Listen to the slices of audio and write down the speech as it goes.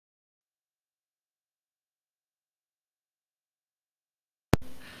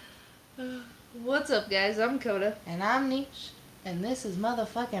What's up, guys? I'm Coda. And I'm Niche, and this is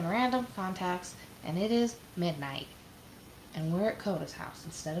motherfucking Random Contacts, and it is midnight, and we're at Coda's house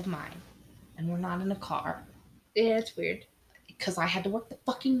instead of mine, and we're not in a car, Yeah, it's weird. because I had to work the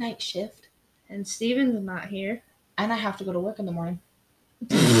fucking night shift, And Steven's not here. and I have to go to work in the morning.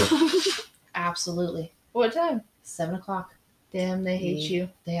 Absolutely. What time? 7 o'clock. Damn, they hate you.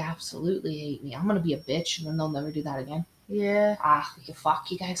 They absolutely hate me. I'm gonna be a bitch, and then they'll never do that again. Yeah. Fuck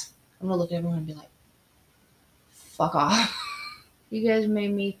you guys. I'm gonna look at everyone and be like, fuck off. You guys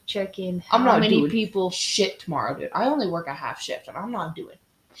made me check in I'm how not many doing people. shit tomorrow, dude. I only work a half shift, and I'm not doing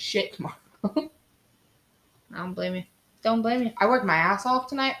shit tomorrow. I don't blame you. Don't blame you. I worked my ass off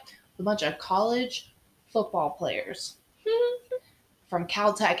tonight with a bunch of college football players from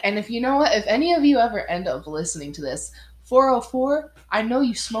Caltech. And if you know what, if any of you ever end up listening to this, 404, I know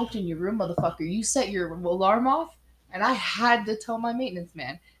you smoked in your room, motherfucker. You set your alarm off, and I had to tell my maintenance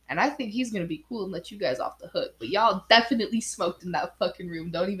man. And I think he's going to be cool and let you guys off the hook. But y'all definitely smoked in that fucking room.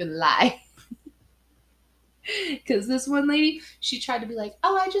 Don't even lie. Because this one lady, she tried to be like,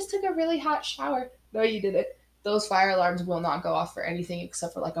 oh, I just took a really hot shower. No, you didn't. Those fire alarms will not go off for anything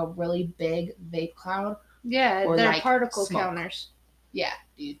except for like a really big vape cloud. Yeah, Or, they're like, particle smoke. counters. Yeah,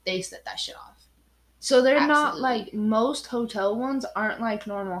 dude, they set that shit off. So they're not Absolutely. like most hotel ones aren't like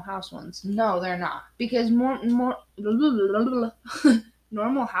normal house ones. No, they're not. Because more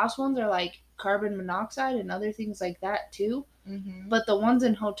normal house ones are like carbon monoxide and other things like that too. Mm-hmm. But the ones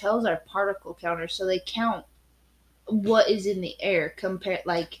in hotels are particle counters, so they count what is in the air compared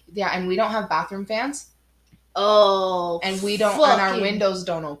like. Yeah, and we don't have bathroom fans, Oh, and we don't, and our windows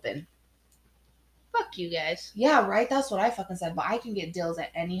don't open. Fuck you guys. Yeah, right. That's what I fucking said. But I can get deals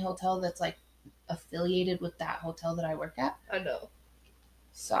at any hotel that's like affiliated with that hotel that I work at. I know.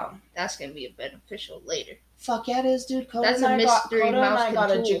 So That's gonna be beneficial later. fuck yeah, it is, dude. That's a mystery Coda and I got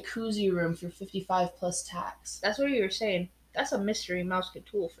a tool. jacuzzi room for 55 plus tax. That's what you were saying. That's a mystery mouse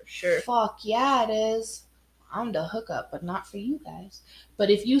tool for sure. Fuck yeah, it is. I'm the hookup, but not for you guys. But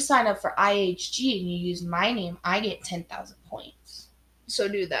if you sign up for IHG and you use my name, I get 10,000 points. So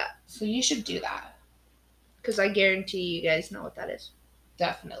do that. So you should do that. Because I guarantee you guys know what that is.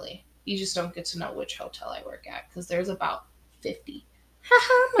 Definitely. You just don't get to know which hotel I work at, because there's about 50.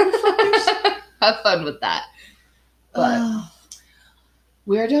 Motherfuckers. Have fun with that. But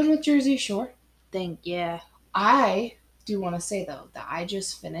we're done with Jersey Shore. Yeah. I do want to say, though, that I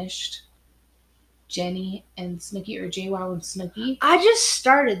just finished Jenny and Snooki, or JWoww and Snooki. I just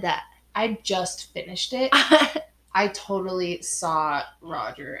started that. I just finished it. I totally saw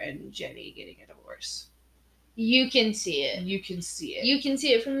Roger and Jenny getting a divorce. You can see it. You can see it. You can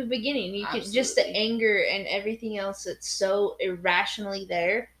see it from the beginning. You can just the anger and everything else that's so irrationally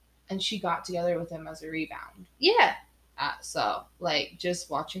there. And she got together with him as a rebound. Yeah. So, like, just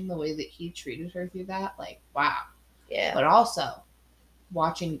watching the way that he treated her through that, like, wow. Yeah. But also,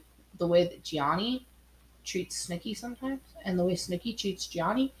 watching the way that Gianni treats Snooki sometimes, and the way Snooki treats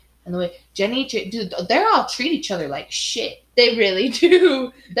Gianni, and the way Jenny, dude, they all treat each other like shit. They really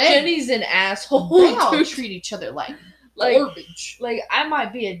do. Jenny's an asshole. They all treat each other like garbage. Like, I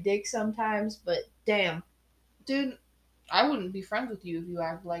might be a dick sometimes, but damn. Dude, I wouldn't be friends with you if you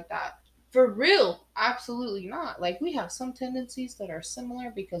act like that. For real. Absolutely not. Like, we have some tendencies that are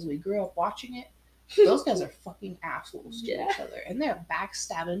similar because we grew up watching it. Those guys are fucking assholes to each other. And they're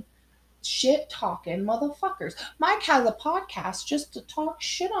backstabbing, shit-talking motherfuckers. Mike has a podcast just to talk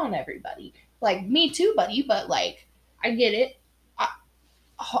shit on everybody. Like, me too, buddy, but, like... I get it.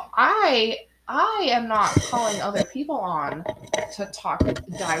 I am not calling other people on to talk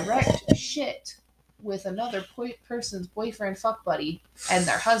direct shit with another person's boyfriend, fuck buddy, and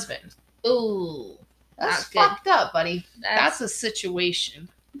their husband. Ooh. That's fucked up, buddy. That's a situation.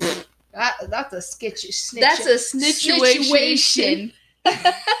 That's a sketchy snitch. That's a situation.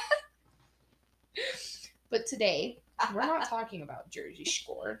 But today, we're not talking about Jersey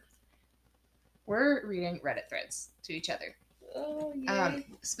Shore. We're reading Reddit threads to each other. Oh, yeah.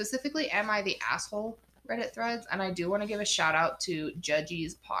 Specifically, Am I the Asshole Reddit threads, and I do want to give a shout out to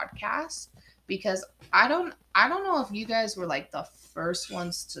Judgy's podcast, because I don't know if you guys were like the first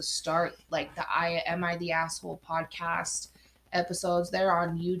ones to start like the Am I the Asshole podcast episodes. They're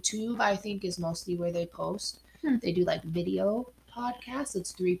on YouTube, I think, is mostly where they post. They do like video podcasts.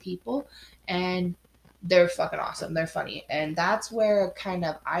 It's 3 people, and they're fucking awesome. They're funny. And that's where kind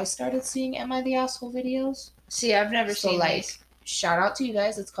of I started seeing Am I the Asshole videos. See, I've never seen like these. Shout out to you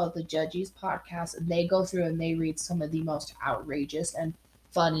guys. It's called the Judgy's Podcast, and they go through and they read some of the most outrageous and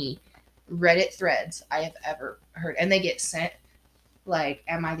funny Reddit threads I have ever heard. And they get sent like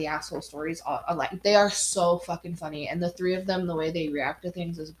Am I the Asshole stories are like they are so fucking funny, and the three of them, the way they react to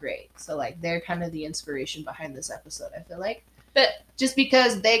things is great. So like they're kind of the inspiration behind this episode, I feel like. But just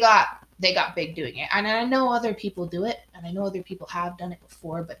because they got big doing it, and I know other people do it, and I know other people have done it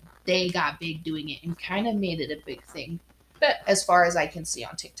before, but they got big doing it and kind of made it a big thing. But as far as I can see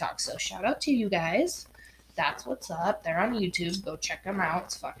on TikTok, so shout out to you guys. That's what's up. They're on YouTube. Go check them out.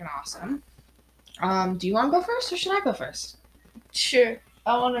 It's fucking awesome. Do you want to go first or should I go first? Sure.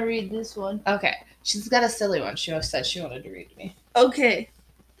 I want to read this one. Okay. She's got a silly one. She said she wanted to read to me. Okay.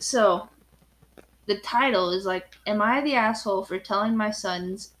 So, the title is like, Am I the asshole for telling my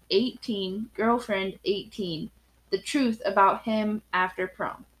son's 18 girlfriend 18 the truth about him after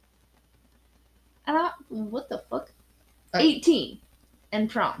prom? And what the fuck? 18 and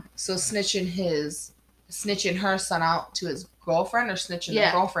prom. So snitching her son out to his girlfriend, or snitching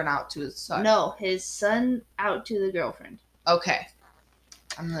the girlfriend out to his son? No, his son out to the girlfriend. Okay.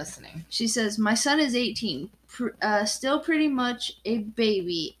 I'm listening. She says, my son is 18, still pretty much a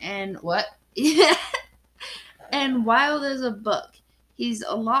baby, and what? and wild as a buck. He's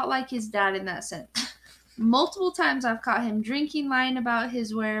a lot like his dad in that sense. Multiple times I've caught him drinking, lying about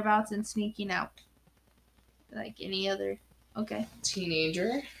his whereabouts, and sneaking out. Like any other,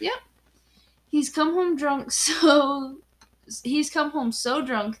 teenager. Yep. He's come home so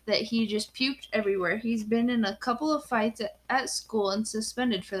drunk that he just puked everywhere. He's been in a couple of fights at school and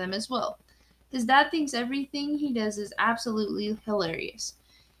suspended for them as well. His dad thinks everything he does is absolutely hilarious.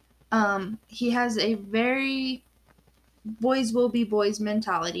 He has a very boys will be boys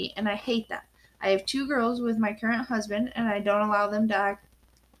mentality, and I hate that. I have 2 girls with my current husband, and I don't allow them to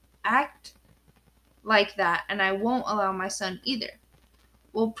act like that, and I won't allow my son either.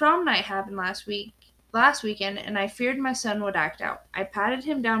 Well, prom night happened last weekend, and I feared my son would act out. I patted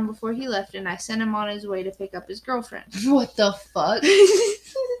him down before he left, and I sent him on his way to pick up his girlfriend. What the fuck?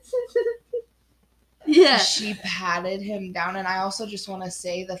 Yeah. She patted him down, and I also just want to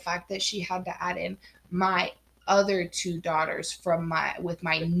say the fact that she had to add in my other 2 daughters with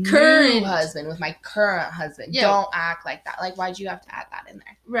my current husband. Yo. Don't act like that. Like, why'd you have to add that in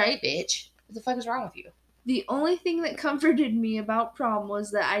there? Right. Bitch. What the fuck is wrong with you? The only thing that comforted me about prom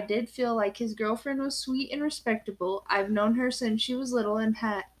was that I did feel like his girlfriend was sweet and respectable. I've known her since she was little and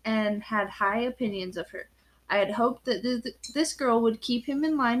had high opinions of her. I had hoped that this girl would keep him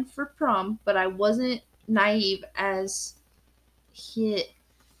in line for prom, but I wasn't naive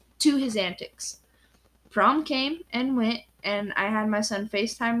to his antics. Prom came and went, and I had my son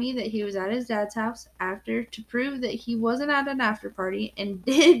FaceTime me that he was at his dad's house after to prove that he wasn't at an after party, and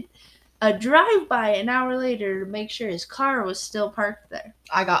did a drive-by an hour later to make sure his car was still parked there.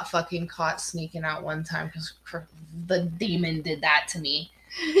 I got fucking caught sneaking out one time because the demon did that to me.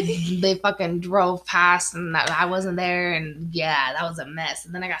 They fucking drove past and I wasn't there, and yeah, that was a mess.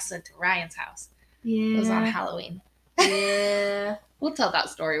 And then I got sent to Ryan's house. Yeah. It was on Halloween. Yeah. We'll tell that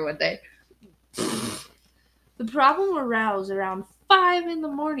story one day. The problem arose around 5 in the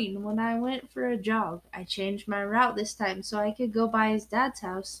morning when I went for a jog. I changed my route this time so I could go by his dad's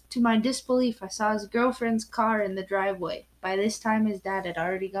house. To my disbelief, I saw his girlfriend's car in the driveway. By this time, his dad had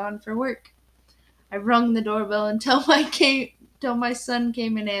already gone for work. I rung the doorbell until my son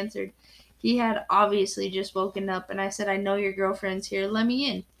came and answered. He had obviously just woken up, and I said, I know your girlfriend's here. Let me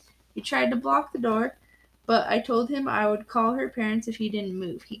in. He tried to block the door, but I told him I would call her parents if he didn't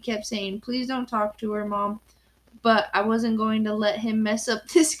move. He kept saying, please don't talk to her, Mom. But I wasn't going to let him mess up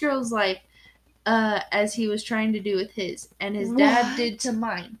this girl's life as he was trying to do with his. And his dad did to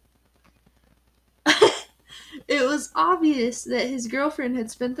mine. It was obvious that his girlfriend had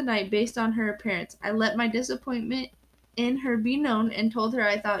spent the night based on her appearance. I let my disappointment in her be known and told her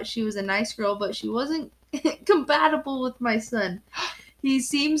I thought she was a nice girl, but she wasn't compatible with my son. He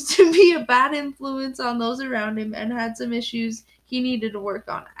seems to be a bad influence on those around him and had some issues he needed to work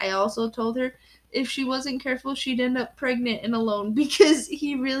on. I also told her if she wasn't careful, she'd end up pregnant and alone because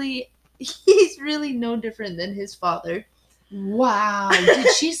he's really no different than his father. Wow.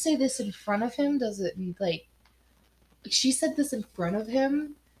 Did she say this in front of him? Does it, like, she said this in front of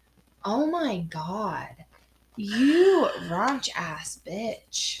him? Oh my god. You raunch ass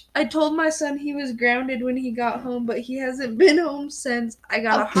bitch. I told my son he was grounded when he got home, but he hasn't been home since. I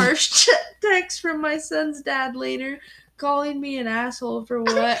got a harsh text from my son's dad later, calling me an asshole for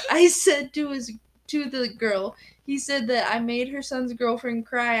what I said to the girl. He said that I made her son's girlfriend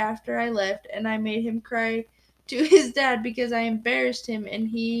cry after I left, and I made him cry to his dad because I embarrassed him, and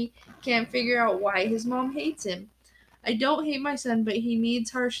he can't figure out why his mom hates him. I don't hate my son, but he needs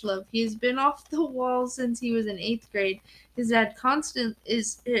harsh love. He has been off the wall since he was in 8th grade. His dad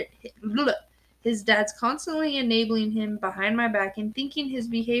His dad's constantly enabling him behind my back and thinking his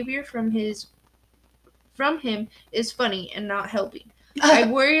behavior from him is funny and not helping. I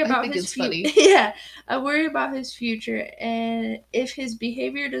worry I about think his it's funny. Yeah, I worry about his future and if his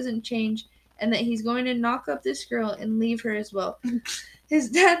behavior doesn't change and that he's going to knock up this girl and leave her as well. His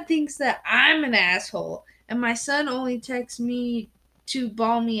dad thinks that I'm an asshole and my son only texts me to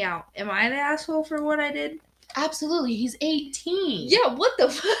bawl me out. Am I the asshole for what I did? Absolutely. He's 18. Yeah, what the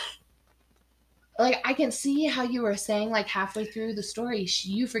fuck? Like, I can see how you were saying, like, halfway through the story,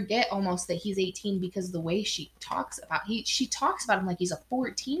 you forget almost that he's 18 because the way she talks about she talks about him like he's a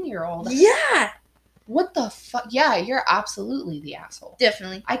 14-year-old. Yeah. What the fuck? Yeah, you're absolutely the asshole.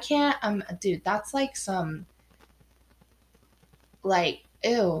 Definitely. I can't, dude, that's like some, like,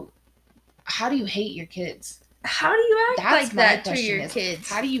 ew. How do you hate your kids? How do you act That's like my that to question your is, kids?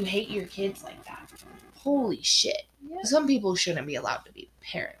 how do you hate your kids like that? Holy shit. Yeah. Some people shouldn't be allowed to be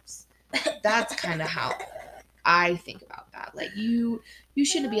parents. That's kind of how I think about that. Like, you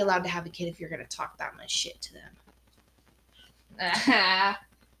shouldn't be allowed to have a kid if you're going to talk that much shit to them.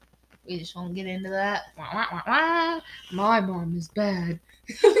 We just won't get into that. Wah, wah, wah, wah. My mom is bad.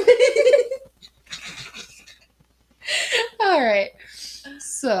 All right.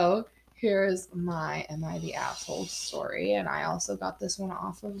 So here's my Am I the Asshole story. And I also got this one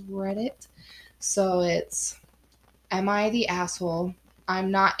off of Reddit. So it's Am I the Asshole?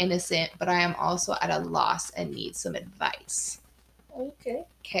 I'm not innocent, but I am also at a loss and need some advice. Okay.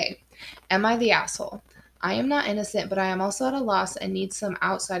 Okay. Am I the asshole? I am not innocent, but I am also at a loss and need some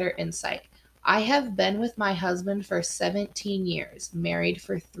outsider insight. I have been with my husband for 17 years, married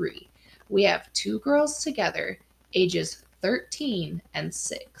for 3. We have 2 girls together, ages 13 and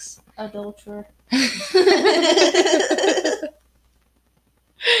 6. Adulterer.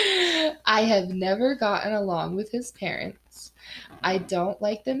 I have never gotten along with his parents. I don't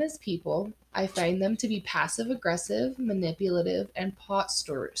like them as people. I find them to be passive aggressive, manipulative, and pot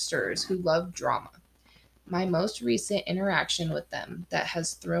stirrers who love drama. My most recent interaction with them that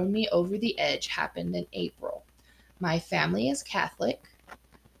has thrown me over the edge happened in April. My family is Catholic.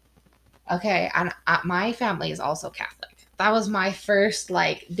 Okay, and my family is also Catholic. That was my first,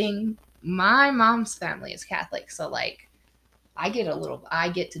 like, ding. My mom's family is Catholic, so, like, I get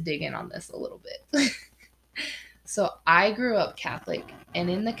to dig in on this a little bit. So I grew up Catholic and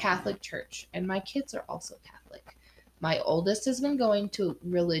in the Catholic Church, and my kids are also Catholic. My oldest has been going to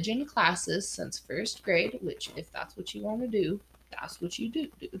religion classes since 1st grade, which, if that's what you want to do, that's what you do.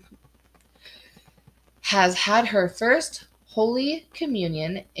 Has had her first Holy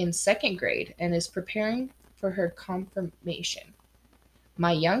Communion in 2nd grade and is preparing for her confirmation.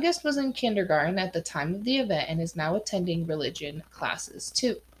 My youngest was in kindergarten at the time of the event and is now attending religion classes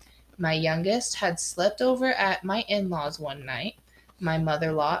too. My youngest had slept over at my in-laws one night. My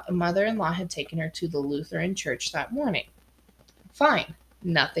mother-in-law had taken her to the Lutheran church that morning. Fine.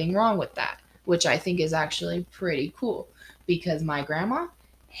 Nothing wrong with that, which I think is actually pretty cool because my grandma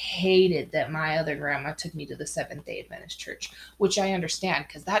hated that my other grandma took me to the Seventh-day Adventist church, which I understand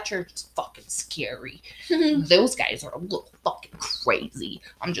because that church is fucking scary. Those guys are a little fucking crazy.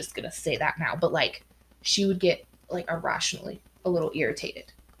 I'm just gonna say that now. But, like, she would get, like, irrationally a little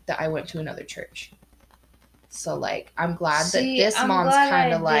irritated that I went to another church. So, like, I'm glad that this mom's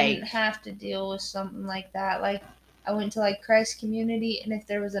kind of like, didn't have to deal with something like that. Like, I went to, like, Christ Community, and if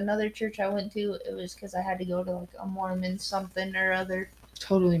there was another church I went to, it was because I had to go to, like, a Mormon something or other.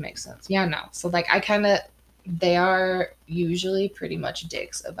 totally makes sense. Yeah, no. So, like, they are usually pretty much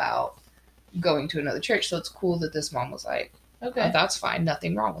dicks about going to another church. So it's cool that this mom was like, Okay. oh, that's fine.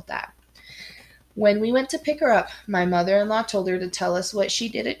 Nothing wrong with that. When we went to pick her up, my mother-in-law told her to tell us what she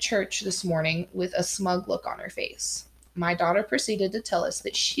did at church this morning with a smug look on her face. My daughter proceeded to tell us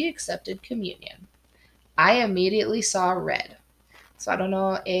that she accepted communion. I immediately saw red. So I don't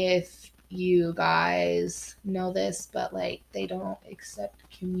know if you guys know this, but, like, they don't accept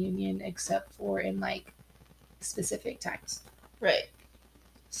communion except for in, like, specific times. Right.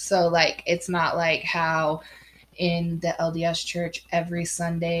 So, like, it's not like how in the LDS church every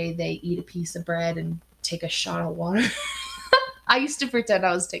Sunday they eat a piece of bread and take a shot of water. I used to pretend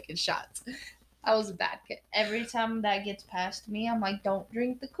I was taking shots. I was a bad kid. Every time that gets past me, I'm like, don't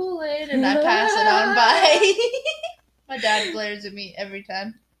drink the Kool-Aid, and I pass it on by. My dad glares at me every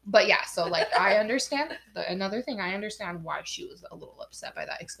time. But yeah, so, like, I understand. Another thing, I understand why she was a little upset by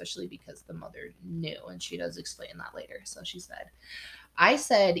that, especially because the mother knew, and she does explain that later. So she said, I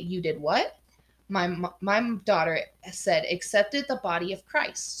said, you did what? My daughter said, accepted the body of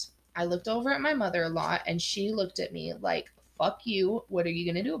Christ. I looked over at my mother-in-law, and she looked at me like, fuck you, what are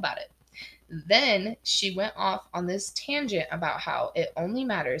you going to do about it? Then she went off on this tangent about how it only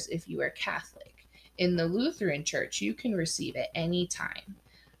matters if you are Catholic. In the Lutheran church, you can receive it any time.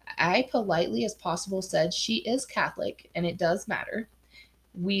 I politely as possible said she is Catholic and it does matter.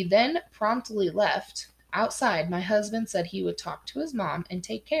 We then promptly left. Outside, my husband said he would talk to his mom and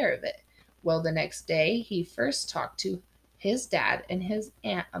take care of it. Well, the next day, he first talked to his dad and his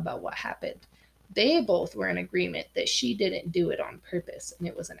aunt about what happened. They both were in agreement that she didn't do it on purpose and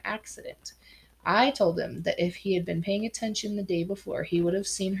it was an accident. I told him that if he had been paying attention the day before, he would have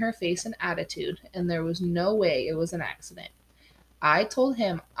seen her face and attitude, and there was no way it was an accident. I told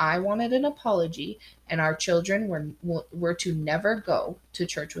him I wanted an apology and our children were to never go to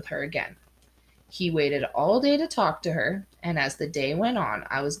church with her again. He waited all day to talk to her, and as the day went on,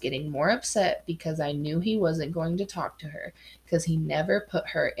 I was getting more upset because I knew he wasn't going to talk to her because he never put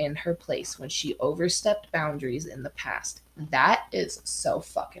her in her place when she overstepped boundaries in the past. That is so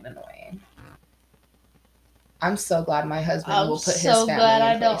fucking annoying. I'm so glad my husband will put his family in place. I'm so glad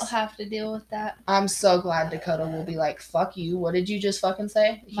I don't have to deal with that. I'm so glad Dakota will be like, fuck you. What did you just fucking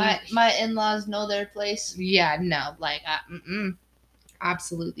say? My in-laws know their place. Yeah, no. Like,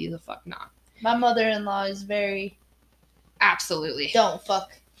 absolutely the fuck not. My mother-in-law is very... Absolutely. Don't fuck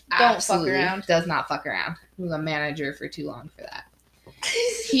around. Does not fuck around. He was a manager for too long for that.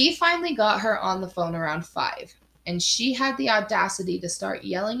 He finally got her on the phone around 5. And she had the audacity to start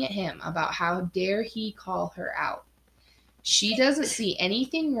yelling at him about how dare he call her out. She doesn't see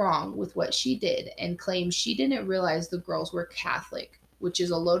anything wrong with what she did and claims she didn't realize the girls were Catholic, which is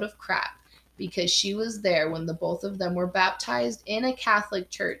a load of crap because she was there when the both of them were baptized in a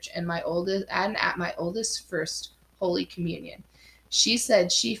Catholic church and at my oldest first Holy Communion. She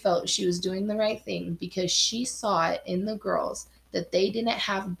said she felt she was doing the right thing because she saw it in the girls that they didn't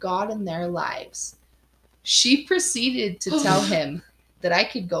have God in their lives. She proceeded to tell him that I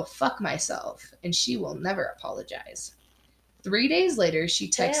could go fuck myself and she will never apologize. 3 days later, she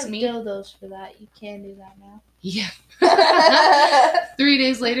texts me. They have dildos for that. You can do that now. Yeah. 3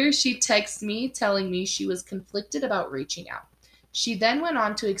 days later, she texts me telling me she was conflicted about reaching out. She then went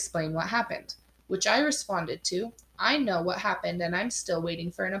on to explain what happened, which I responded to. I know what happened and I'm still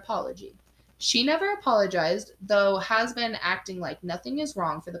waiting for an apology. She never apologized, though has been acting like nothing is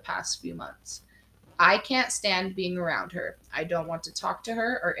wrong for the past few months. I can't stand being around her. I don't want to talk to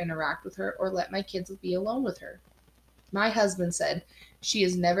her or interact with her or let my kids be alone with her. My husband said she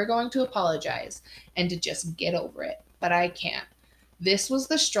is never going to apologize and to just get over it, but I can't. This was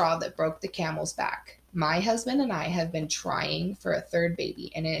the straw that broke the camel's back. My husband and I have been trying for a third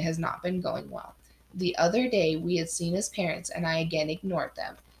baby and it has not been going well. The other day we had seen his parents and I again ignored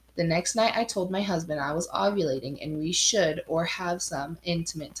them. The next night I told my husband I was ovulating and we should or have some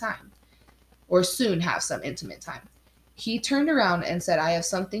intimate time. Or soon have some intimate time. He turned around and said, I have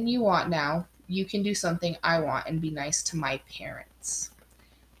something you want now. You can do something I want and be nice to my parents.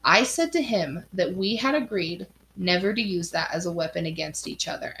 I said to him that we had agreed never to use that as a weapon against each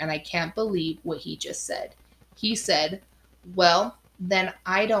other, and I can't believe what he just said. He said, well, then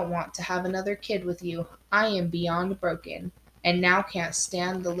I don't want to have another kid with you. I am beyond broken, and now can't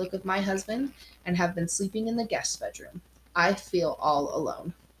stand the look of my husband and have been sleeping in the guest bedroom. I feel all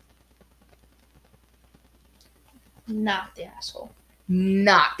alone. Not the asshole.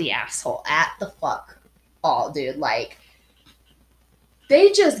 Not the asshole at the fuck all, dude. Like,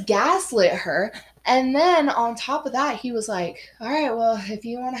 they just gaslit her. And then on top of that, he was like, all right, well, if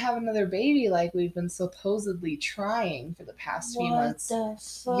you want to have another baby like we've been supposedly trying for the past few months,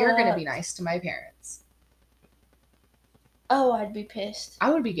 you're going to be nice to my parents. Oh, I'd be pissed. I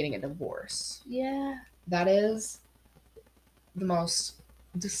would be getting a divorce. Yeah. That is the most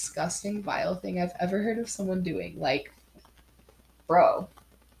disgusting, vile thing I've ever heard of someone doing. Like, bro,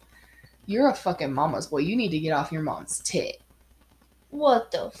 you're a fucking mama's boy. You need to get off your mom's tit.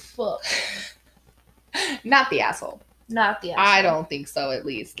 What the fuck? Not the asshole. Not the asshole. I don't think so, at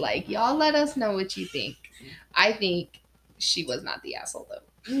least. Like, y'all let us know what you think. I think she was not the asshole,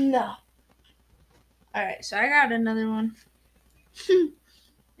 though. No. Alright, so I got another one. And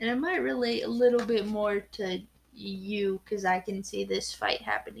it might relate a little bit more to you, because I can see this fight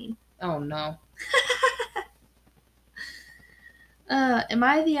happening. Oh, no. Am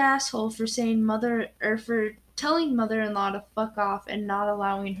I the asshole for saying for telling mother-in-law to fuck off and not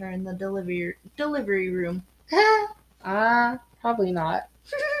allowing her in the delivery room? Probably not.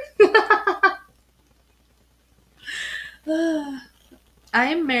 I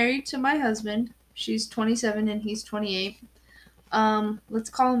am married to my husband. She's 27 and he's 28. Let's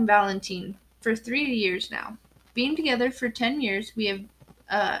call him Valentine. For 3 years now. Being together for 10 years, we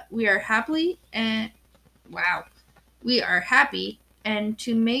are happy, and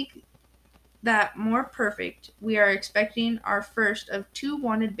to make that more perfect, we are expecting our first of 2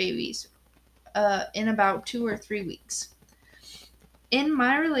 wanted babies. in about 2 or 3 weeks. In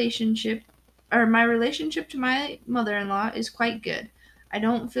my relationship, my relationship to my mother-in-law is quite good. I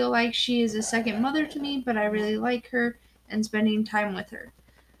don't feel like she is a second mother to me, but I really like her and spending time with her.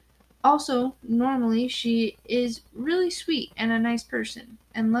 Also, normally she is really sweet and a nice person,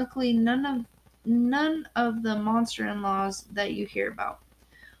 and luckily none of the monster-in-laws that you hear about.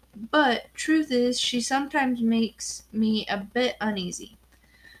 But truth is, she sometimes makes me a bit uneasy.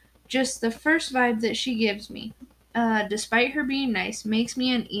 Just the first vibe that she gives me, despite her being nice, makes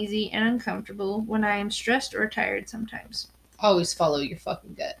me uneasy and uncomfortable when I am stressed or tired sometimes. Always follow your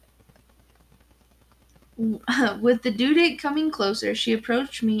fucking gut. With the due date coming closer, she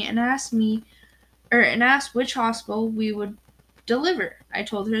approached me and asked which hospital we would deliver. I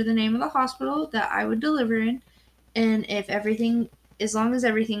told her the name of the hospital that I would deliver in, and as long as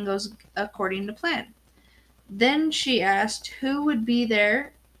everything goes according to plan. Then she asked who would be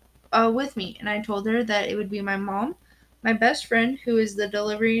there with me, and I told her that it would be my mom, my best friend, who is the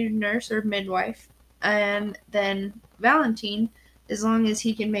delivery nurse or midwife, and then Valentine, as long as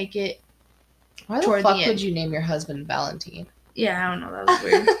he can make it. Why the toward fuck the would end. you name your husband Valentine? Yeah, I don't know, that was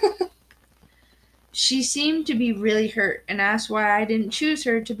weird. She seemed to be really hurt and asked why I didn't choose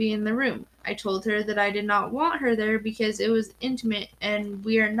her to be in the room. I told her that I did not want her there because it was intimate and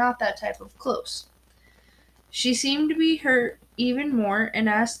we are not that type of close. She seemed to be hurt even more and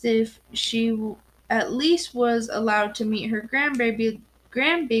asked if she at least was allowed to meet her grandbaby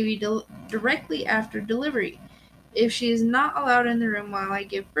directly after delivery, if she is not allowed in the room while I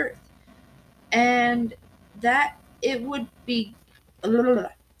give birth, and that it would be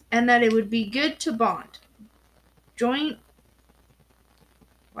and that it would be good to bond. Join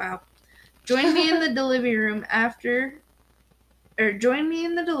wow. Join me in the delivery room join me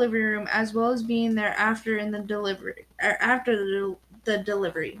in the delivery room as well as being there after the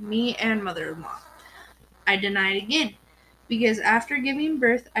delivery, me and mother-in-law. I denied again because after giving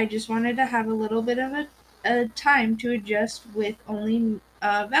birth, I just wanted to have a little bit of a time to adjust with only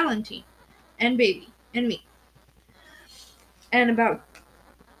Valentine and baby and me. And about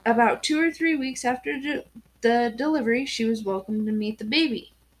 2 or 3 weeks after the delivery, she was welcome to meet the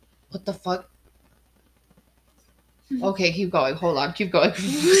baby. What the fuck? Okay, keep going. Hold on, keep going.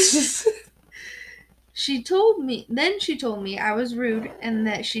 She told me I was rude and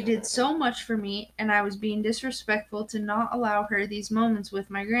that she did so much for me and I was being disrespectful to not allow her these moments with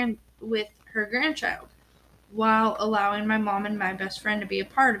her grandchild while allowing my mom and my best friend to be a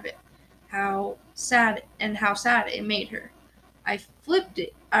part of it. How sad it made her. I flipped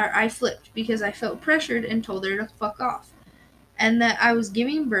because I felt pressured and told her to fuck off. And that I was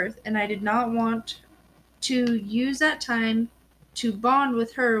giving birth and I did not want to use that time to bond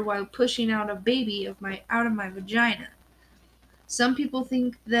with her while pushing out a baby out of my vagina. Some people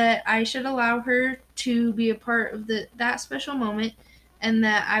think that I should allow her to be a part of that special moment and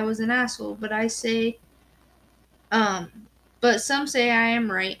that I was an asshole, but some say I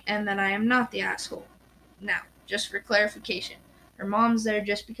am right and that I am not the asshole. Now, just for clarification, her mom's there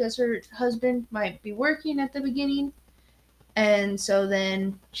just because her husband might be working at the beginning, and so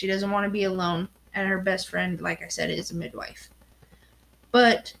then she doesn't want to be alone, and her best friend, like I said, is a midwife.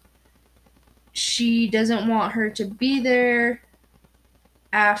 But she doesn't want her to be there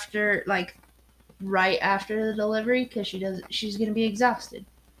after, like, right after the delivery because she's going to be exhausted.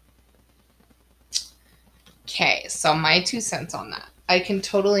 Okay, so my 2 cents on that. I can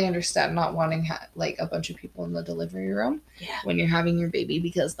totally understand not wanting like a bunch of people in the delivery room when you're having your baby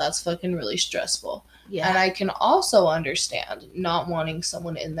because that's fucking really stressful. Yeah. And I can also understand not wanting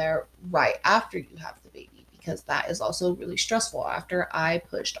someone in there right after you have the baby because that is also really stressful. After I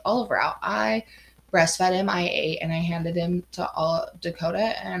pushed Oliver out, I breastfed him, I ate, and I handed him to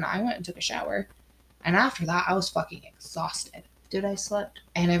Dakota, and I went and took a shower. And after that, I was fucking exhausted. Dude, I slept.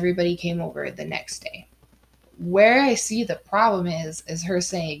 And everybody came over the next day. Where I see the problem is her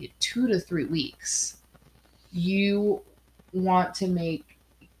saying 2 to 3 weeks. You want to make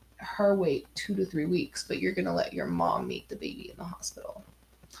her wait 2 to 3 weeks, but you're going to let your mom meet the baby in the hospital.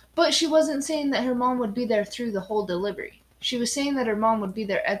 But she wasn't saying that her mom would be there through the whole delivery. She was saying that her mom would be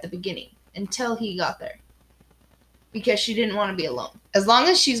there at the beginning until he got there. Because she didn't want to be alone. As long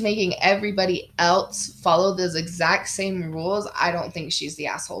as she's making everybody else follow those exact same rules, I don't think she's the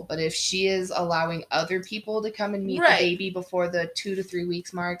asshole. But if she is allowing other people to come and meet the baby before the 2 to 3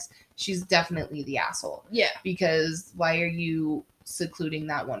 weeks marks, she's definitely the asshole. Yeah. Because why are you secluding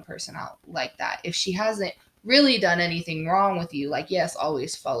that one person out like that? If she hasn't really done anything wrong with you, like, yes,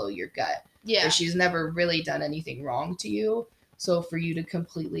 always follow your gut. Yeah. But she's never really done anything wrong to you. So for you to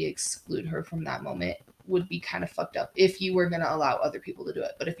completely exclude her from that moment would be kind of fucked up if you were going to allow other people to do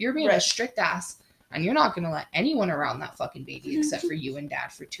it. But if you're being a strict ass and you're not going to let anyone around that fucking baby except for you and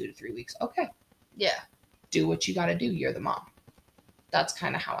dad for 2 to 3 weeks, okay. Yeah. Do what you got to do. You're the mom. That's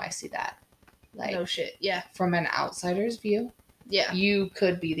kind of how I see that. Like, no shit. Yeah. From an outsider's view, yeah, you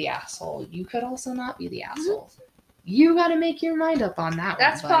could be the asshole. You could also not be the asshole. You got to make your mind up on that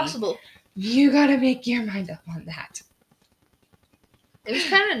That's one, buddy. possible. You got to make your mind up on that. It was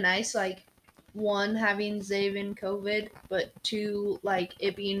kind of nice, like, one, having Zaven COVID, but two, like,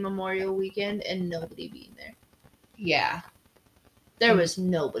 it being Memorial Weekend and nobody being there. Yeah. There was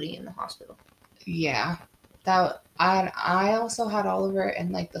nobody in the hospital. Yeah. That I also had Oliver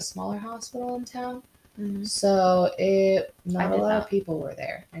in, like, the smaller hospital in town. Mm-hmm. So not a lot of people were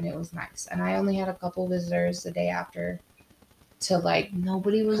there, and it was nice. And I only had a couple visitors the day after to, like,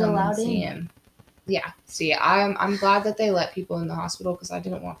 nobody was allowed in. Him. Yeah. See, I'm glad that they let people in the hospital because I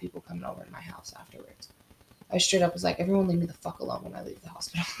didn't want people coming over to my house afterwards. I straight up was like, everyone leave me the fuck alone when I leave the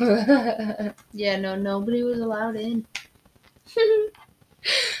hospital. Yeah, no, nobody was allowed in.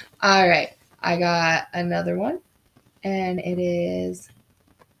 All right. I got another one, and it is,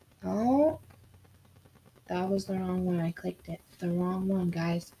 oh, that was the wrong one. I clicked it. The wrong one,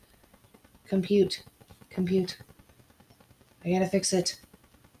 guys. Compute. I gotta fix it.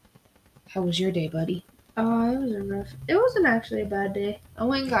 How was your day, buddy? Oh, it wasn't actually a bad day. I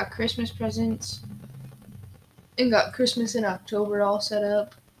went and got Christmas presents and got Christmas in October all set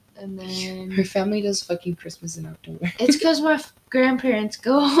up. And then her family does fucking Christmas in October. It's because my grandparents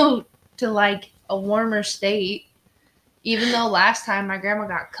go to, like, a warmer state. Even though last time my grandma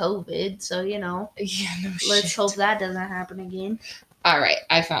got COVID, so, you know. Yeah, no shit. Let's hope that doesn't happen again. All right,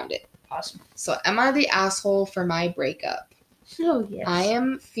 I found it. Awesome. So, am I the asshole for my breakup? Oh, yes. I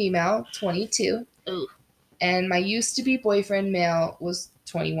am female, 22. Ooh. And my used-to-be boyfriend, male, was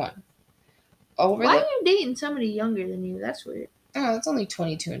 21. Why are you dating somebody younger than you? That's weird. Oh, it's only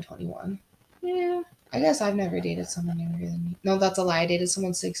 22 and 21. Yeah. I guess I've never dated someone younger than me. No, that's a lie. I dated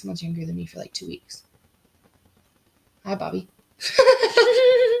someone 6 months younger than me for like 2 weeks. Hi, Bobby.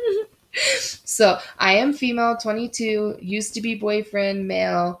 So, I am female, 22, used to be boyfriend,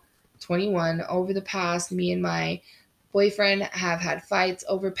 male, 21. Over the past, me and my boyfriend have had fights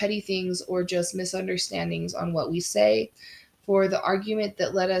over petty things or just misunderstandings on what we say. The argument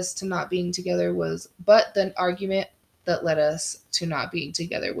that led us to not being together was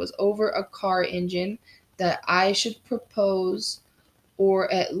over a car engine that I should propose or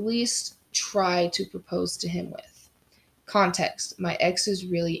at least try to propose to him with. Context: my ex is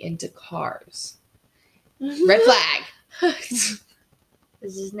really into cars. Red flag. Is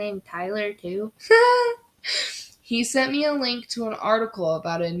his name Tyler too? He sent me a link to an article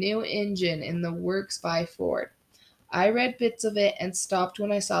about a new engine in the works by Ford. I read bits of it and stopped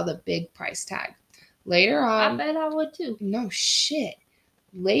when I saw the big price tag. Later on... I bet I would too. No shit.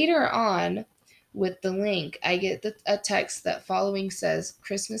 Later on, with the link, I get a text that following says,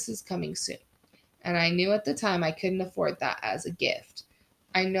 Christmas is coming soon. And I knew at the time I couldn't afford that as a gift.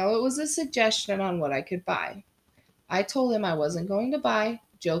 I know it was a suggestion on what I could buy. I told him I wasn't going to buy,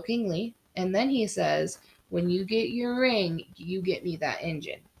 jokingly, and then he says, when you get your ring, you get me that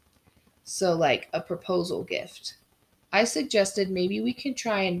engine. So, like a proposal gift. I suggested maybe we could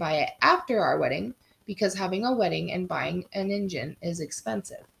try and buy it after our wedding because having a wedding and buying an engine is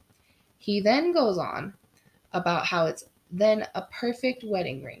expensive. He then goes on about how it's then a perfect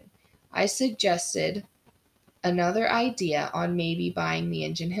wedding ring. I suggested another idea on maybe buying the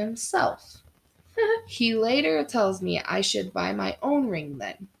engine himself. He later tells me I should buy my own ring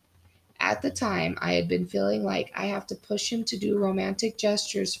then. At the time, I had been feeling like I have to push him to do romantic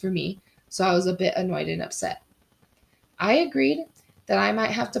gestures for me, so I was a bit annoyed and upset. I agreed that I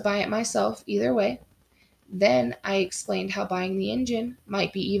might have to buy it myself either way. Then I explained how buying the engine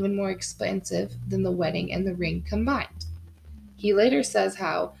might be even more expensive than the wedding and the ring combined. He later says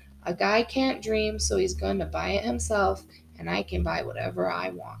how a guy can't dream, so he's going to buy it himself, and I can buy whatever I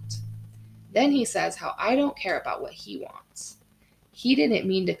want. Then he says how I don't care about what he wants. He didn't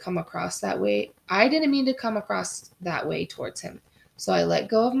mean to come across that way. I didn't mean to come across that way towards him. So I let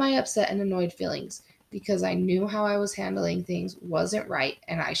go of my upset and annoyed feelings because I knew how I was handling things wasn't right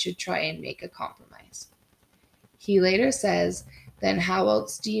and I should try and make a compromise. He later says, then how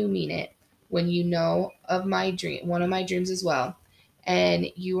else do you mean it when you know of my dream, one of my dreams as well, and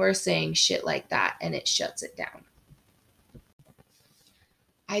you are saying shit like that and it shuts it down.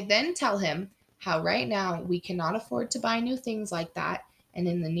 I then tell him how right now we cannot afford to buy new things like that, and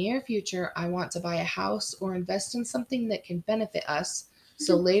in the near future I want to buy a house or invest in something that can benefit us,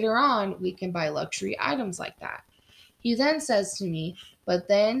 so later on we can buy luxury items like that. He then says to me, but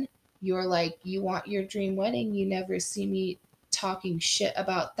then You're like, you want your dream wedding. You never see me talking shit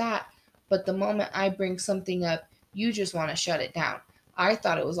about that. But the moment I bring something up, you just want to shut it down. I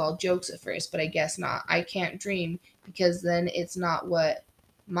thought it was all jokes at first, but I guess not. I can't dream because then it's not what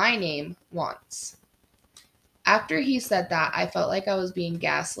my name wants. After he said that, I felt like I was being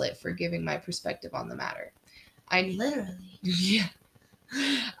gaslit for giving my perspective on the matter. I Literally. yeah.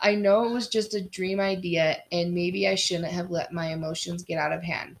 I know it was just a dream idea and maybe I shouldn't have let my emotions get out of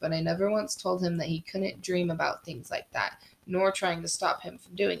hand, but I never once told him that he couldn't dream about things like that, nor trying to stop him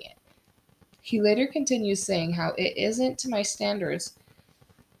from doing it. He later continues saying how it isn't to my standards,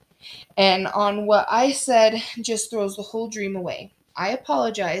 and on what I said just throws the whole dream away. I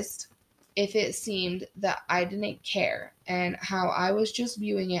apologized if it seemed that I didn't care and how I was just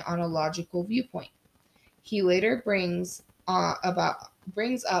viewing it on a logical viewpoint. He later brings up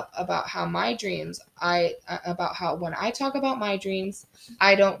about how my dreams I about how when I talk about my dreams,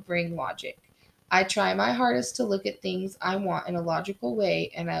 I don't bring logic. I try my hardest to look at things I want in a logical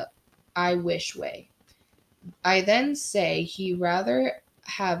way and a I wish way. I then say he would rather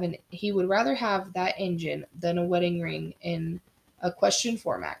have that engine than a wedding ring in a question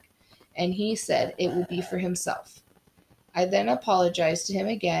format, and he said it will be for himself. I then apologize to him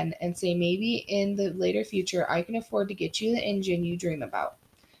again and say maybe in the later future I can afford to get you the engine you dream about.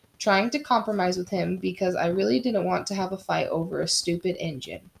 Trying to compromise with him because I really didn't want to have a fight over a stupid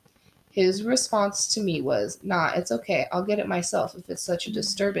engine. His response to me was, nah, it's okay. I'll get it myself if it's such a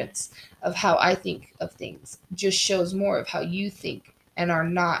disturbance of how I think of things. Just shows more of how you think and are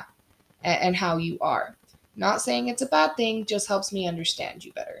not and how you are. Not saying it's a bad thing, just helps me understand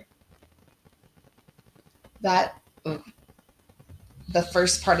you better. That the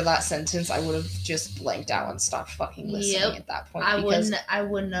first part of that sentence I would have just blanked out and stopped fucking listening at that point. I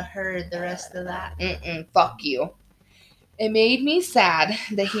wouldn't have heard the rest of that. Fuck you. It made me sad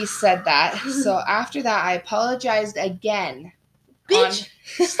that he said that. So after that, I apologized again. Bitch,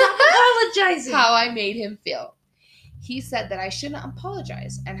 stop apologizing. How I made him feel. He said that I shouldn't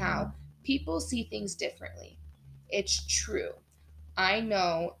apologize and how people see things differently. It's true. I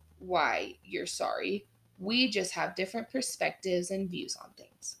know why you're sorry. We just have different perspectives and views on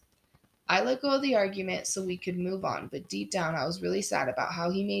things. I let go of the argument so we could move on, but deep down I was really sad about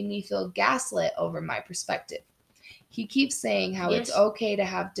how he made me feel gaslit over my perspective. He keeps saying how it's okay to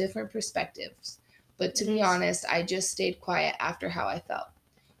have different perspectives, but to be honest, I just stayed quiet after how I felt.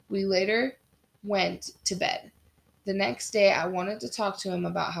 We later went to bed. The next day, I wanted to talk to him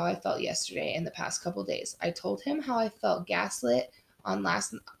about how I felt yesterday and the past couple days. I told him how I felt gaslit on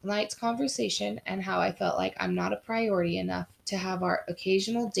last night's conversation and how I felt like I'm not a priority enough to have our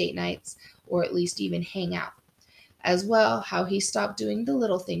occasional date nights or at least even hang out. As well, how he stopped doing the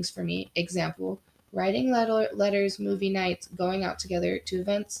little things for me, example, writing letters, movie nights, going out together to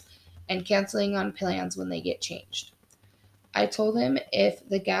events, and canceling on plans when they get changed. I told him if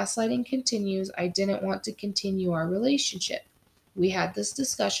the gaslighting continues, I didn't want to continue our relationship. We had this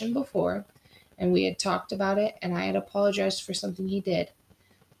discussion before, and we had talked about it, and I had apologized for something he did.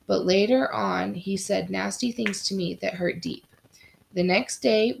 But later on, he said nasty things to me that hurt deep. The next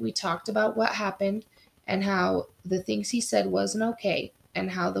day, we talked about what happened and how the things he said wasn't okay,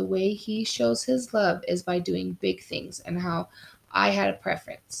 and how the way he shows his love is by doing big things, and how I had a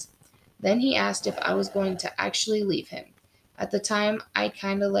preference. Then he asked if I was going to actually leave him. At the time, I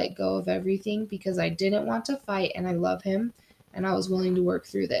kind of let go of everything because I didn't want to fight and I love him and I was willing to work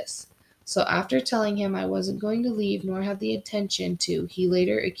through this. So after telling him I wasn't going to leave nor had the intention to, he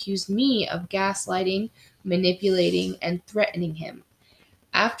later accused me of gaslighting, manipulating, and threatening him.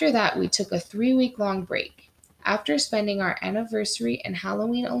 After that, we took a 3-week-long break. After spending our anniversary and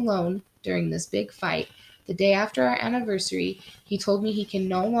Halloween alone during this big fight, the day after our anniversary, he told me he can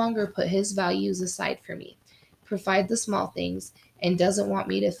no longer put his values aside for me, provide the small things, and doesn't want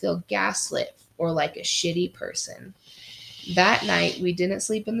me to feel gaslit or like a shitty person. That night, we didn't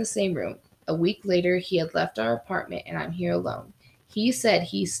sleep in the same room. A week later, he had left our apartment and I'm here alone. He said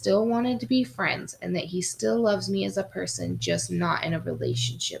he still wanted to be friends and that he still loves me as a person, just not in a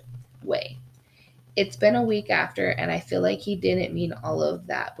relationship way. It's been a week after, and I feel like he didn't mean all of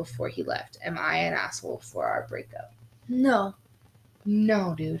that before he left. Am I an asshole for our breakup? No.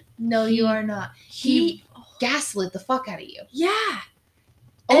 No, dude. No, you are not. He gaslit the fuck out of you. Yeah.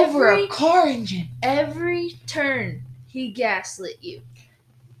 Over a car engine. Every turn, he gaslit you.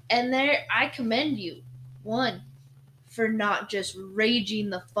 And there, I commend you. One, for not just raging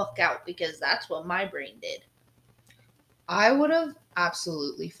the fuck out, because that's what my brain did. I would have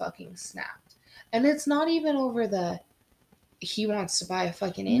absolutely fucking snapped. And it's not even over he wants to buy a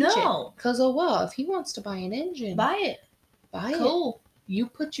fucking engine. No. Because, oh well, if he wants to buy an engine. Buy it. Buy cool. it. You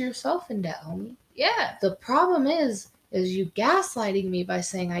put yourself in debt, homie. Yeah. The problem is you gaslighting me by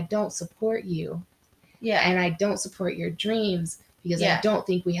saying I don't support you. Yeah. And I don't support your dreams because I don't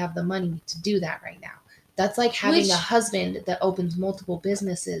think we have the money to do that right now. That's like having a husband that opens multiple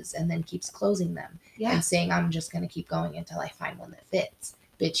businesses and then keeps closing them and saying, I'm just going to keep going until I find one that fits.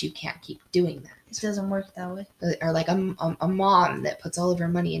 Bitch, you can't keep doing that. It doesn't work that way. Or like a mom that puts all of her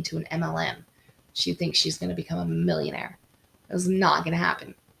money into an MLM. She thinks she's going to become a millionaire. It's not going to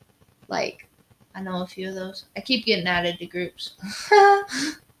happen. Like, I know a few of those. I keep getting added to groups.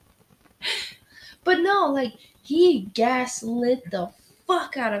 But no, like, he gaslit the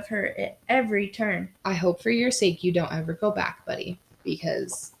fuck out of her at every turn. I hope for your sake you don't ever go back, buddy.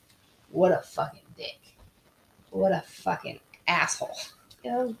 Because what a fucking dick. What a fucking asshole.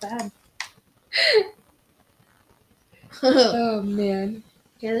 Yeah, that was bad. Oh, man.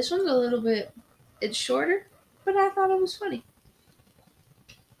 Yeah, this one's a little bit... It's shorter, but I thought it was funny.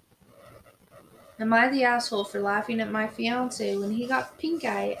 Am I the asshole for laughing at my fiance when he got pink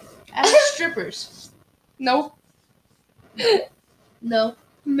eye at strippers? No. No.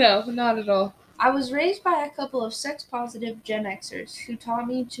 No, not at all. I was raised by a couple of sex-positive Gen Xers who taught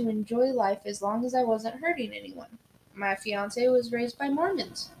me to enjoy life as long as I wasn't hurting anyone. My fiance was raised by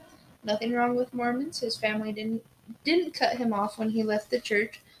Mormons. Nothing wrong with Mormons. His family didn't cut him off when he left the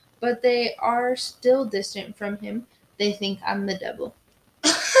church, but they are still distant from him. They think I'm the devil.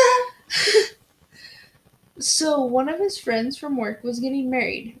 So one of his friends from work was getting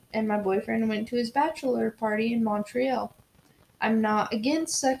married, and my boyfriend went to his bachelor party in Montreal. I'm not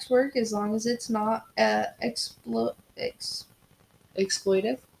against sex work as long as it's not exploitive.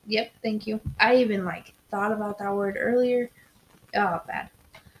 Yep, thank you. I even thought about that word earlier. Oh, bad.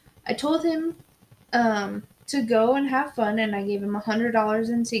 I told him to go and have fun, and I gave him $100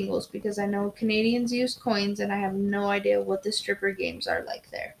 in singles because I know Canadians use coins, and I have no idea what the stripper games are like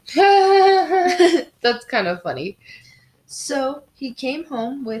there. That's kind of funny. So he came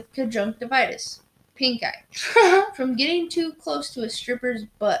home with conjunctivitis, pink eye, from getting too close to a stripper's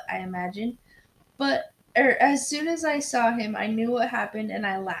butt, I imagine. But as soon as I saw him, I knew what happened, and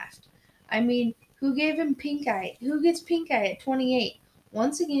I laughed. I mean, who gave him pink eye? Who gets pink eye at 28?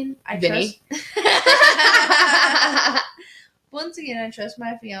 Once again, I trust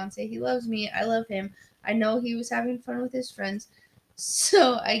my fiance. He loves me. I love him. I know he was having fun with his friends.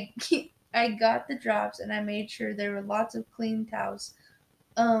 So I got the drops, and I made sure there were lots of clean towels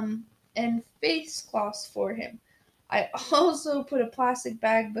and face cloths for him. I also put a plastic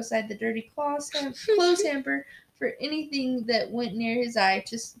bag beside the dirty clothes hamper for anything that went near his eye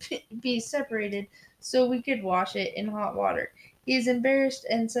to be separated so we could wash it in hot water. He is embarrassed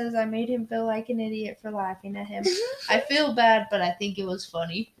and says I made him feel like an idiot for laughing at him. I feel bad, but I think it was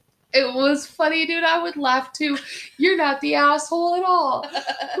funny. It was funny, dude. I would laugh too. You're not the asshole at all.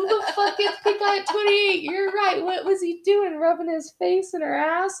 Who the fuck gets pink eye at 28? You're right. What was he doing? Rubbing his face in her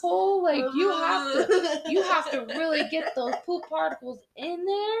asshole? Like, you have to really get those poop particles in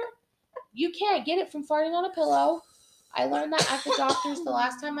there. You can't get it from farting on a pillow. I learned that at the doctor's the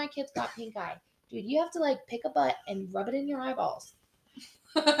last time my kids got pink eye. Dude, you have to pick a butt and rub it in your eyeballs.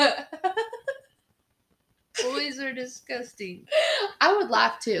 Boys are disgusting. I would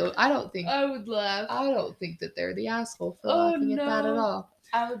laugh too. I would laugh. I don't think that they're the asshole for laughing at that at all.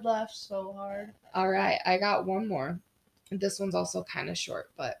 I would laugh so hard. All right, I got one more. This one's also kind of short,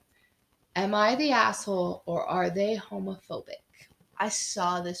 but am I the asshole or are they homophobic? I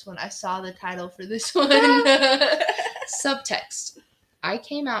saw this one. I saw the title for this one. Subtext. I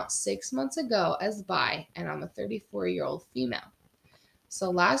came out 6 months ago as bi, and I'm a 34-year-old female. So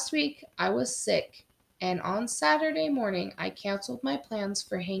last week, I was sick, and on Saturday morning, I canceled my plans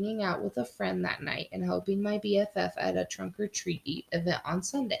for hanging out with a friend that night and helping my BFF at a trunk-or-treat event on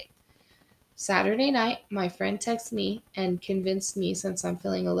Sunday. Saturday night, my friend texted me and convinced me, since I'm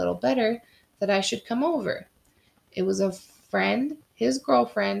feeling a little better, that I should come over. It was a friend, his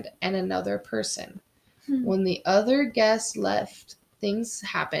girlfriend, and another person. When the other guests left, things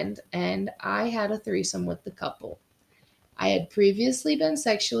happened, and I had a threesome with the couple. I had previously been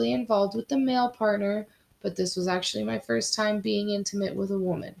sexually involved with the male partner, but this was actually my first time being intimate with a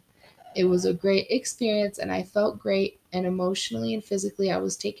woman. It was a great experience, and I felt great, and emotionally and physically I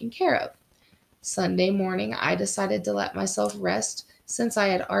was taken care of. Sunday morning, I decided to let myself rest since I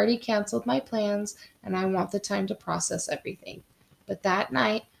had already canceled my plans, and I want the time to process everything. But that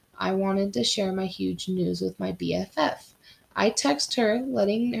night, I wanted to share my huge news with my BFF. I text her,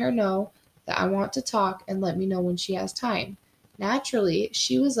 letting her know that I want to talk and let me know when she has time. Naturally,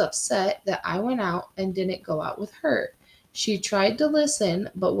 she was upset that I went out and didn't go out with her. She tried to listen,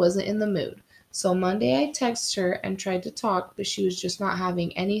 but wasn't in the mood. So Monday I texted her and tried to talk, but she was just not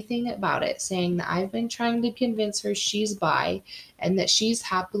having anything about it, saying that I've been trying to convince her she's bi and that she's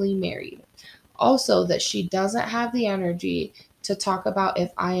happily married. Also, that she doesn't have the energy to talk about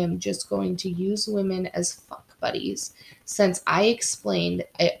if I am just going to use women as fuck buddies, since I explained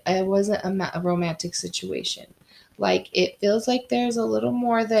it wasn't a romantic situation. Like, it feels like there's a little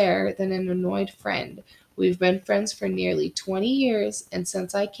more there than an annoyed friend. We've been friends for nearly 20 years, and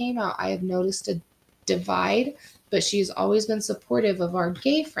since I came out, I have noticed a divide, but she's always been supportive of our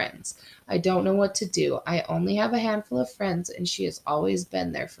gay friends. I don't know what to do. I only have a handful of friends, and she has always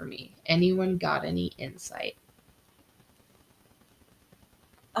been there for me. Anyone got any insight?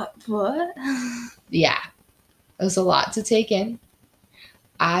 What? Yeah, it was a lot to take in.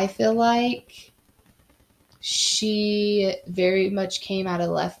 I feel like she very much came out of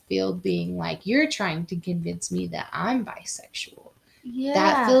left field being like, you're trying to convince me that I'm bisexual. Yeah.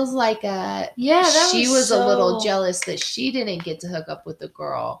 That feels like she was a little so- jealous that she didn't get to hook up with the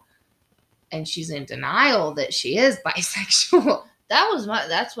girl, and she's in denial that she is bisexual. That's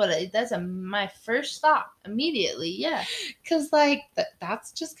my first thought immediately. Yeah. Because, like,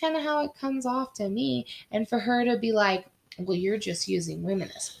 that's just kind of how it comes off to me. And for her to be like, well, you're just using women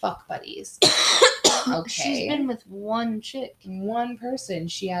as fuck buddies. Okay. She's been with one chick. One person.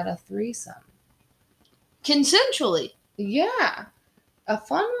 She had a threesome. Consensually. Yeah. A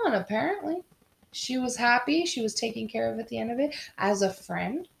fun one, apparently. She was happy. She was taking care of at the end of it. As a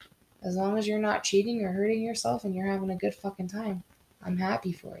friend, as long as you're not cheating or hurting yourself and you're having a good fucking time, I'm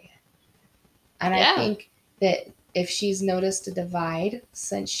happy for you. And I think that if she's noticed a divide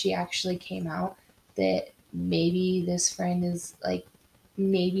since she actually came out, that maybe this friend is like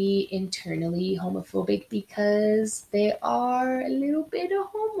maybe internally homophobic because they are a little bit of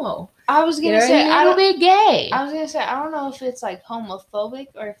homo. I was gonna They're say a little bit gay. I was gonna say I don't know if it's like homophobic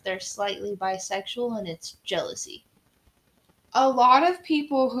or if they're slightly bisexual and it's jealousy. A lot of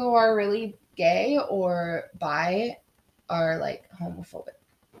people who are really gay or bi are like homophobic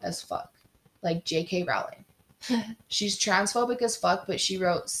as fuck. Like J.K. Rowling. She's transphobic as fuck, but she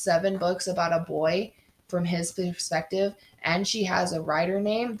wrote 7 books about a boy from his perspective, and she has a writer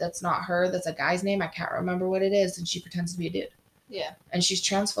name that's not her, that's a guy's name. I can't remember what it is, and she pretends to be a dude. Yeah. And she's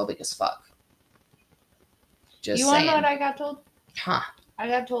transphobic as fuck. Just you saying. Want to know what I got told? Huh. I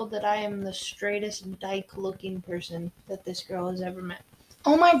got told that I am the straightest dyke-looking person that this girl has ever met.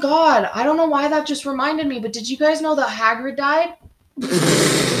 Oh my god, I don't know why that just reminded me, but did you guys know that Hagrid died?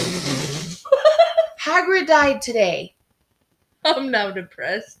 Hagrid died today. I'm now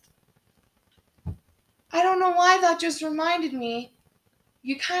depressed. I don't know why that just reminded me.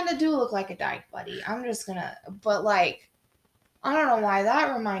 You kind of do look like a dyke, buddy. I'm just gonna, but like, I don't know why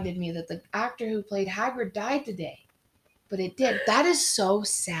that reminded me that the actor who played Hagrid died today. But it did. That is so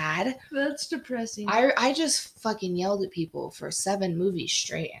sad. That's depressing. I just fucking yelled at people for 7 movies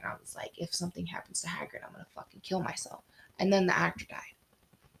straight, and I was like, if something happens to Hagrid, I'm gonna fucking kill myself. And then the actor died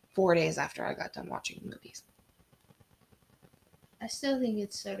 4 days after I got done watching the movies. I still think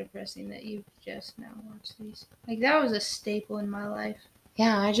it's so depressing that you've just now watched these. Like, that was a staple in my life.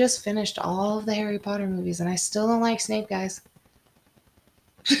 Yeah, I just finished all of the Harry Potter movies, and I still don't like Snape, guys.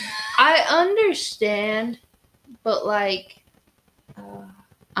 I understand, but like,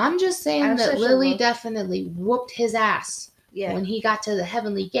 I'm just saying that Lily definitely whooped his ass. Yeah. When he got to the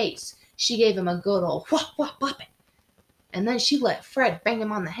heavenly gates, she gave him a good old whop whop whopping. And then she let Fred bang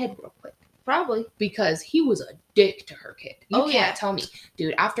him on the head real quick. Probably. Because he was a dick to her kid. You can't tell me.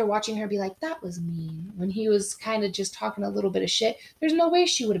 Dude, after watching her be like, that was mean, when he was kind of just talking a little bit of shit, there's no way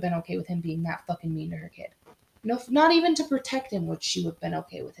she would have been okay with him being that fucking mean to her kid. No, not even to protect him would she have been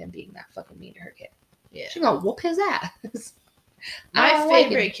okay with him being that fucking mean to her kid. Yeah. She's gonna whoop his ass. My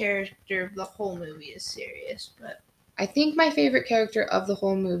favorite character of the whole movie is Sirius, but I think my favorite character of the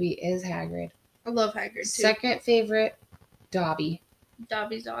whole movie is Hagrid. I love Hagrid too. Second favorite, Dobby.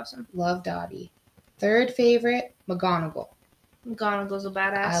 Dobby's awesome. Love Dobby. Third favorite, McGonagall. McGonagall's a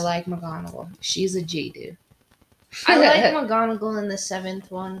badass. I like McGonagall. She's a G dude. I like McGonagall in the 7th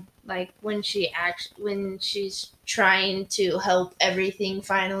one. Like when she's trying to help everything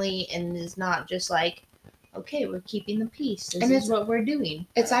finally, and is not just like, okay, we're keeping the peace. This is what we're doing.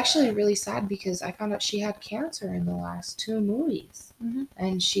 It's actually really sad because I found out she had cancer in the last 2 movies,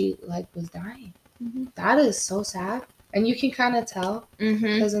 and she was dying. That is so sad, and you can kind of tell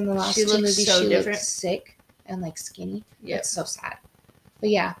because in the last 2 movies she looked sick and skinny. Yeah, it's so sad. But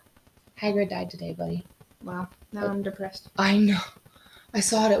yeah, Hagrid died today, buddy. Wow, now I'm depressed. I know. I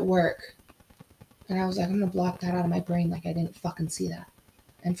saw it at work, and I was like, I'm gonna block that out of my brain like I didn't fucking see that.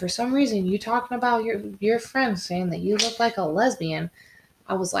 And for some reason, you talking about your friend saying that you look like a lesbian,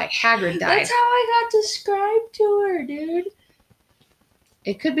 I was like, Hagrid died. That's how I got described to her, dude.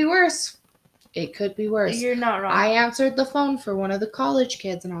 It could be worse. It could be worse. You're not wrong. I answered the phone for one of the college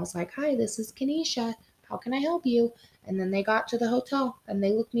kids and I was like, hi, this is Kenesha. How can I help you? And then they got to the hotel and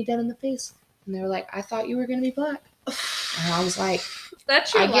they looked me dead in the face and they were like, I thought you were going to be black. And I was like,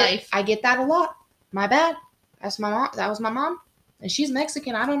 That's your life. I get that a lot. My bad. That's my mom. That was my mom. And she's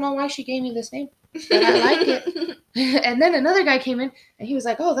Mexican. I don't know why she gave me this name, but I like it. And then another guy came in and he was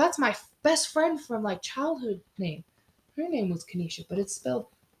like, oh, that's my best friend from like childhood name. Her name was Kenesha, but it's spelled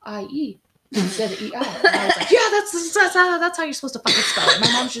I-E instead of E-I. And I was like, yeah, that's how you're supposed to fucking spell it.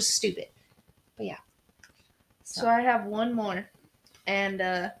 My mom's just stupid. But yeah. So I have one more. And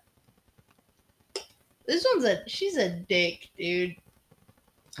this one's she's a dick, dude.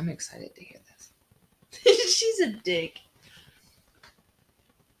 I'm excited to hear this. She's a dick.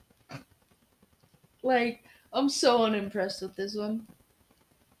 Like, I'm so unimpressed with this one.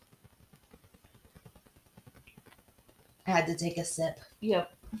 I had to take a sip.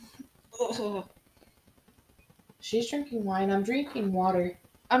 Yep. Oh. She's drinking wine. I'm drinking water.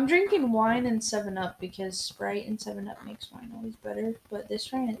 I'm drinking wine and 7-Up because Sprite and 7-Up makes wine always better. But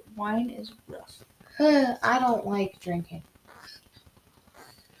this wine is rough. I don't like drinking.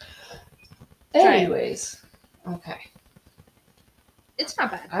 Try Anyways. Okay. It's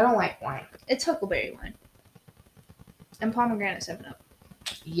not bad. I don't like wine. It's huckleberry wine. And pomegranate 7-Up.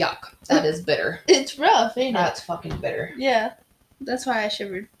 Yuck. That is bitter. It's rough, ain't it? That's fucking bitter. Yeah. That's why I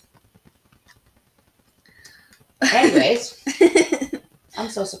shivered. Anyways. I'm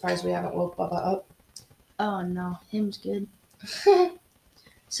so surprised we haven't woke Bubba up. Oh no, him's good.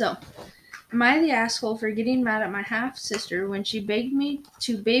 So, am I the asshole for getting mad at my half-sister when she begged me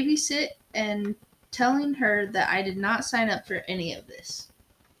to babysit and telling her that I did not sign up for any of this?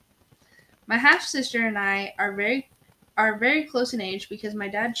 My half-sister and I are very close in age because my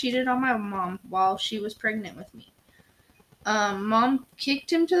dad cheated on my mom while she was pregnant with me. Mom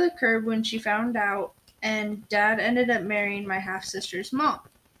kicked him to the curb when she found out, and Dad ended up marrying my half-sister's mom.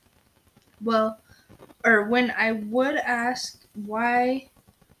 When I would ask why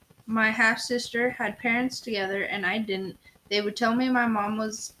my half-sister had parents together and I didn't, they would tell me my mom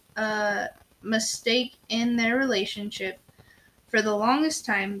was a mistake in their relationship. For the longest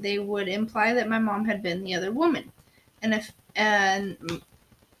time, they would imply that my mom had been the other woman, and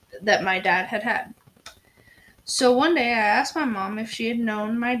that my dad had. So one day I asked my mom if she had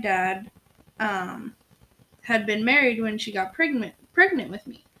known my dad had been married when she got pregnant with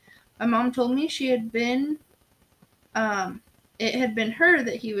me. My mom told me it had been her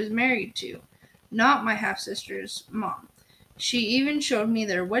that he was married to, not my half-sister's mom. She even showed me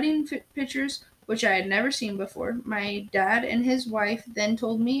their wedding pictures, which I had never seen before. My dad and his wife then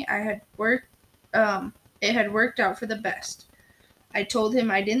told me it had worked out for the best. I told him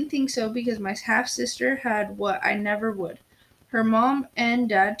I didn't think so because my half-sister had what I never would, her mom and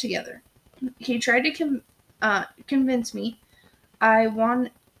dad together. He tried to convince me I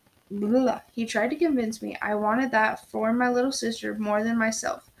wanted that for my little sister more than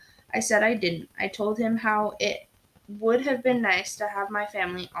myself. I said I didn't. I told him how it would have been nice to have my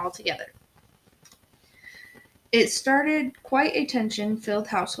family all together. It started quite a tension-filled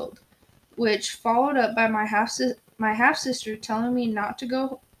household, which followed up by my half-sister telling me not to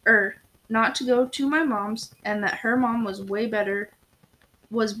go to my mom's and that her mom was better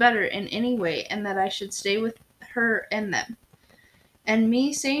in any way and that I should stay with her and them. And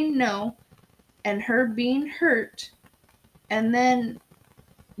me saying no and her being hurt, and then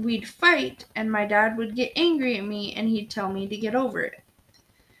we'd fight and my dad would get angry at me and he'd tell me to get over it.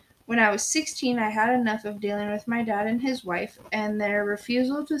 When I was 16, I had enough of dealing with my dad and his wife and their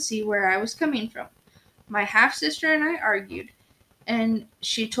refusal to see where I was coming from. My half-sister and I argued, and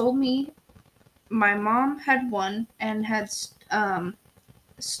she told me my mom had won and had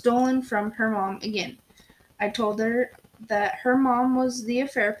stolen from her mom again. I told her that her mom was the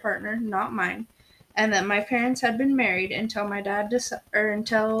affair partner, not mine, and that my parents had been married until dad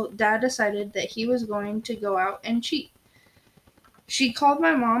decided that he was going to go out and cheat. She called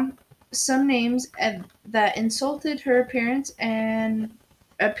my mom some names that insulted her appearance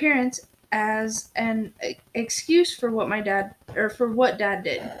as an excuse for what dad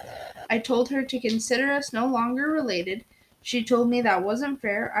did. I told her to consider us no longer related. She told me that wasn't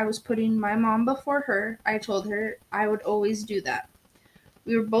fair. I was putting my mom before her. I told her I would always do that.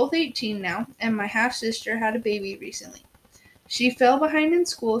 We were both 18 now, and my half-sister had a baby recently. She fell behind in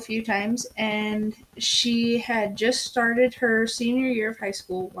school a few times, and she had just started her senior year of high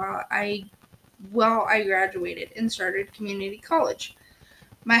school while I graduated and started community college.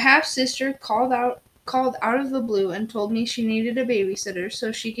 My half-sister called out called out of the blue and told me she needed a babysitter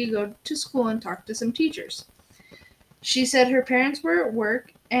so she could go to school and talk to some teachers. She said her parents were at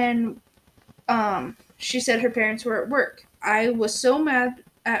work I was so mad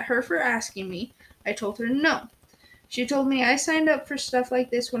at her for asking me. I told her no. She told me I signed up for stuff like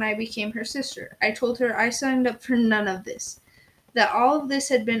this when I became her sister. I told her I signed up for none of this. That all of this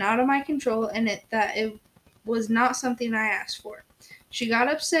had been out of my control and that it was not something I asked for. She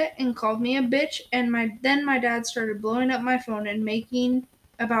got upset and called me a bitch, and then my dad started blowing up my phone and making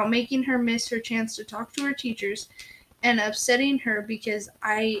her miss her chance to talk to her teachers and upsetting her because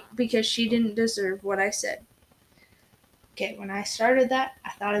she didn't deserve what I said. Okay, when I started that,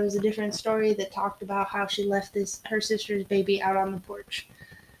 I thought it was a different story that talked about how she left her sister's baby out on the porch.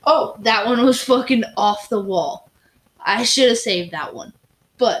 Oh, that one was fucking off the wall. I should have saved that one.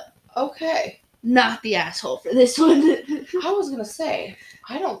 But okay, not the asshole for this one. I was gonna say,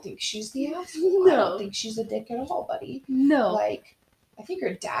 I don't think she's the asshole. No. I don't think she's a dick at all, buddy. No. Like, I think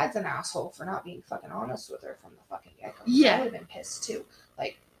her dad's an asshole for not being fucking honest with her from the fucking get-go. Yeah. I would have been pissed too.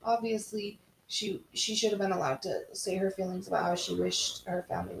 Like, obviously, she should have been allowed to say her feelings about how she wished her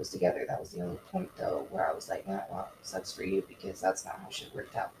family was together. That was the only point, though, where I was like, well, sucks for you, because that's not how shit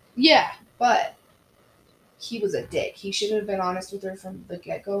worked out. Yeah. But he was a dick. He should have been honest with her from the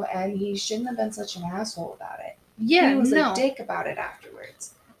get-go, and he shouldn't have been such an asshole about it. Yeah, he was a dick about it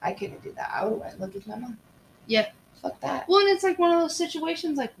afterwards. I couldn't do that. I would have went, look at my mom. Yeah. Fuck that. Well, and it's like one of those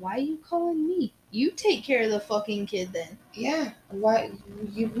situations like, why are you calling me? You take care of the fucking kid then. Yeah. Why?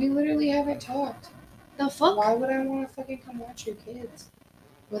 We literally haven't talked. The fuck? Why would I want to fucking come watch your kids?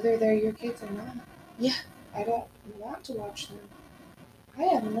 Whether they're your kids or not. Yeah. I don't want to watch them. I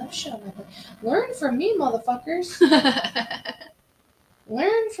have enough shit on my plate. Learn from me, motherfuckers.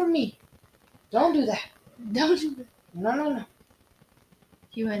 Learn from me. Don't do that. Don't do that. No.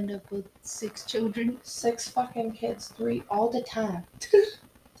 You end up with 6 children. 6 fucking kids. 3 all the time.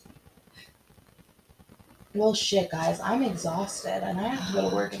 Well, shit, guys. I'm exhausted, and I have to go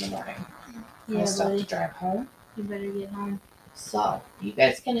to work in the morning. Yeah, I buddy. to drive home. You better get home. So, you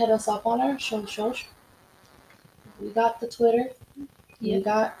guys can hit us up on our socials. We got the Twitter. Yep. We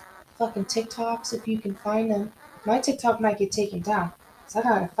got fucking TikToks if you can find them. My TikTok might get taken down, because I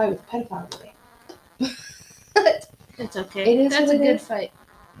got in a fight with a pedophile today. But it's okay. It is That's a good fight.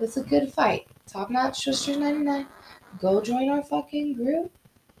 It's a good fight. Top Notch Twisters 99. Go join our fucking group.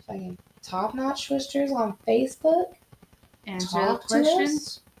 Fucking Top Notch Twisters on Facebook. Answer the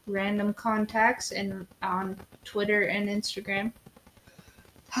questions. Random contacts and on Twitter and Instagram.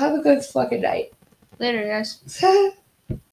 Have a good fucking night. Later, guys.